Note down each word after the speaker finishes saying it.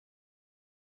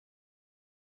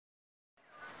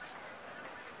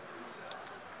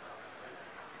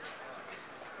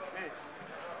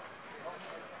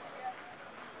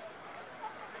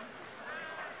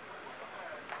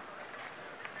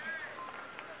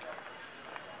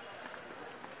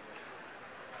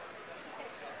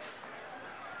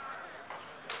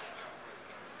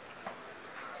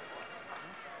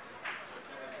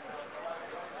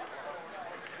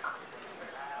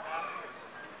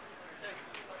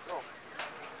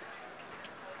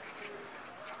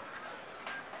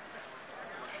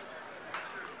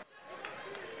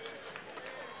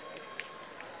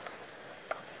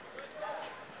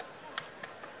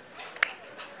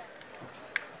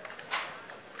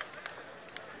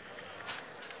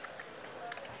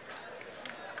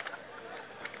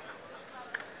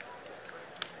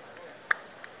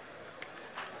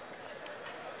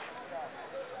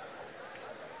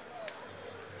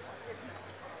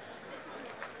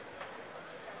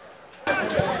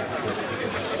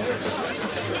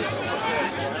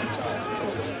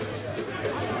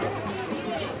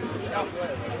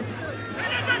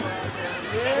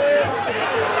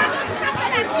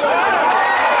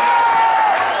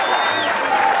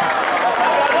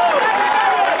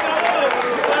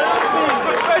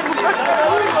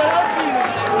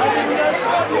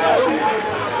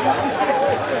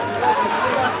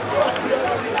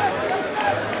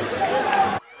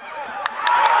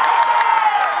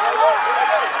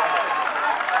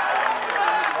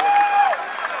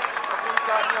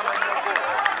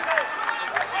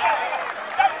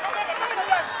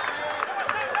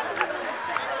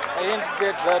I didn't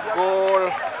get that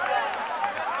goal.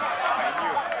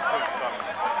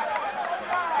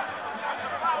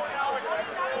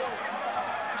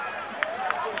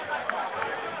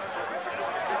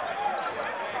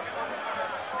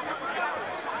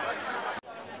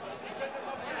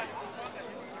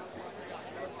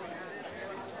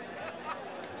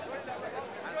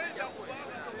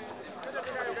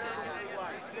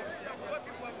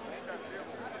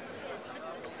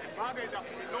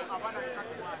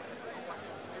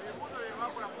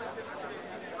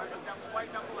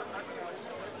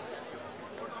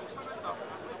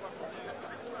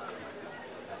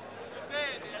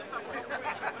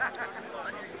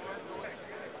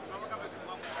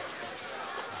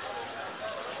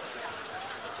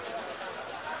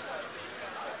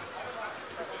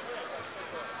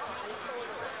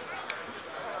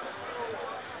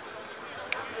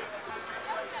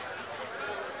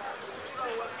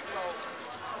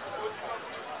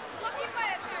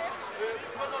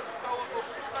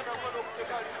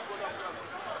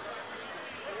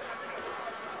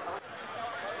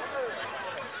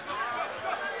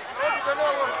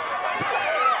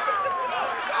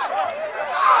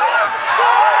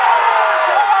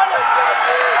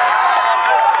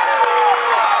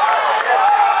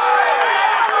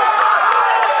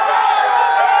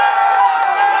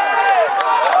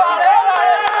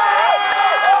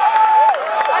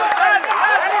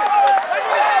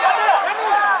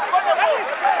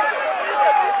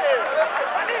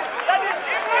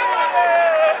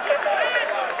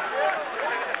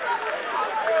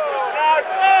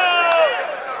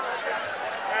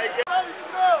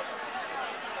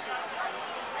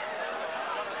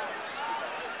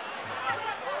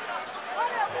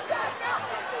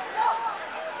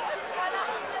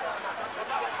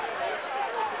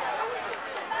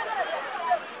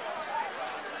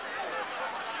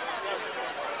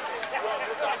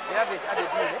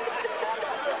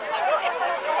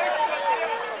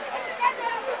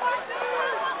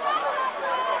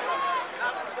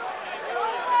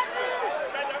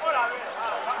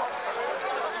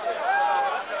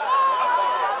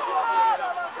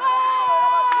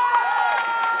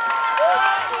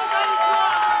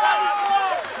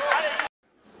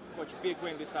 Big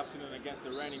win this afternoon against the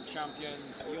reigning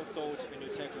champions. Your thoughts and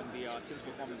your take on the team's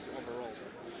performance overall?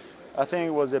 I think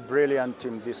it was a brilliant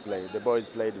team display. The boys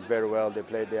played very well. They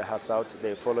played their hearts out.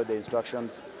 They followed the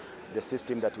instructions, the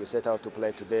system that we set out to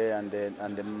play today, and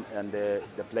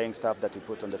the playing staff that we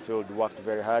put on the field worked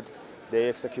very hard. They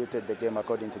executed the game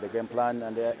according to the game plan,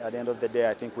 and at the end of the day,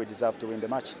 I think we deserve to win the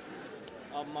match.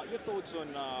 Your thoughts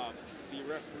on the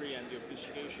referee and the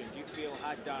officiation? Do you feel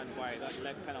hard done by that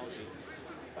leg penalty?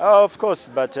 Of course,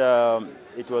 but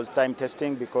it was time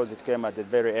testing because it came at the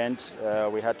very end.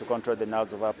 We had to control the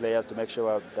nerves of our players to make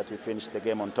sure that we finished the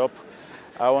game on top.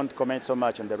 I won't comment so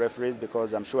much on the referees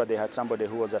because I'm sure they had somebody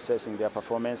who was assessing their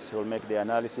performance, who will make the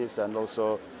analysis and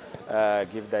also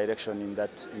give direction in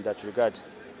that regard.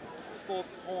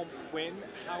 Fourth home win,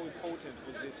 how important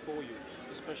was this for you,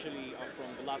 especially from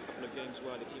the last couple of games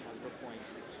where the team has dropped points?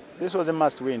 This was a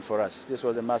must-win for us. This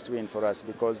was a must-win for us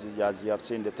because, as you have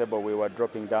seen the table, we were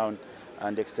dropping down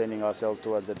and extending ourselves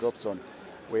towards the drop zone.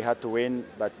 We had to win,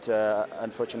 but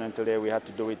unfortunately we had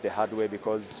to do it the hard way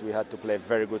because we had to play a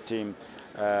very good team,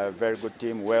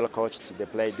 well coached. They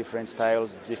played different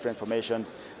styles, different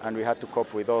formations, and we had to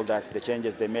cope with all that. The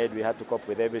changes they made, we had to cope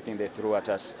with everything they threw at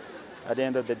us. At the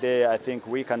end of the day, I think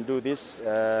we can do this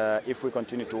if we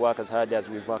continue to work as hard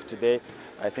as we've worked today.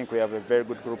 I think we have a very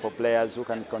good group of players who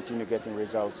can continue getting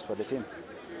results for the team.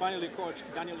 Finally, Coach,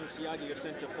 Daniel Isiagi, your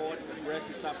centre forward, rest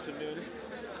this afternoon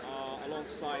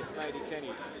alongside Saidi Kenny.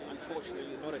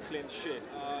 Unfortunately, not a clean sheet.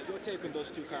 Your take on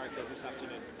those two characters this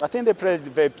afternoon? I think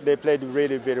they played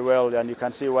really, very well, and you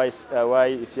can see why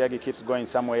Isiagi keeps going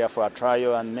somewhere for a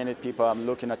trial, and many people are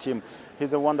looking at him.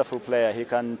 He's a wonderful player. He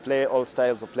can play all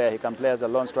styles of play. He can play as a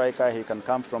lone striker, he can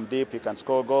come from deep, he can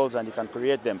score goals, and he can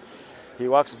create them. He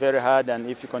works very hard, and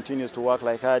if he continues to work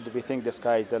like that, we think the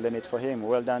sky is the limit for him.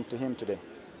 Well done to him today.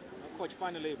 Coach,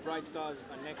 finally, Bright Stars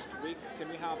are next week. Can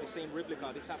we have the same replica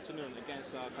this afternoon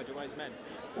against Kajawai's men?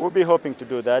 We'll be hoping to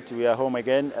do that. We are home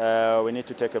again. We need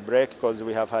to take a break because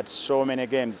we have had so many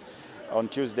games. On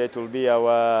Tuesday it will be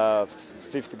our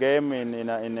fifth game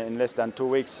in less than 2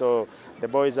 weeks. So the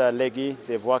boys are leggy.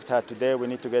 They've worked hard today. We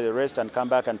need to get a rest and come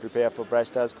back and prepare for Bright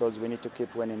Stars because we need to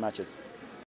keep winning matches.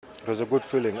 It was a good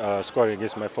feeling scoring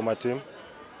against my former team.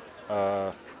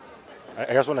 I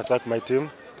just want to thank my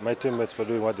team, my teammates for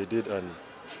doing what they did and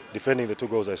defending the 2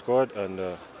 goals I scored. And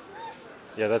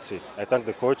yeah, that's it. I thank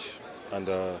the coach and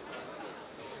yeah,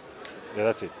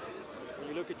 that's it. When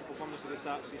you look at your performance this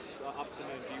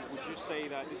afternoon, would you say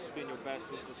that this has been your best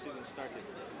since the season started?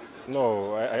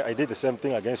 No, I did the same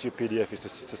thing against UPDF.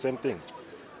 It's the same thing.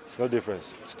 It's no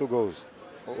difference. It's 2 goals.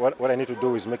 What I need to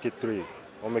do is make it 3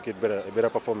 or make it better, a better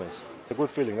performance. A good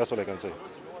feeling, that's all I can say.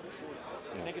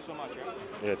 Thank you so much.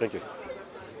 Yeah, thank you.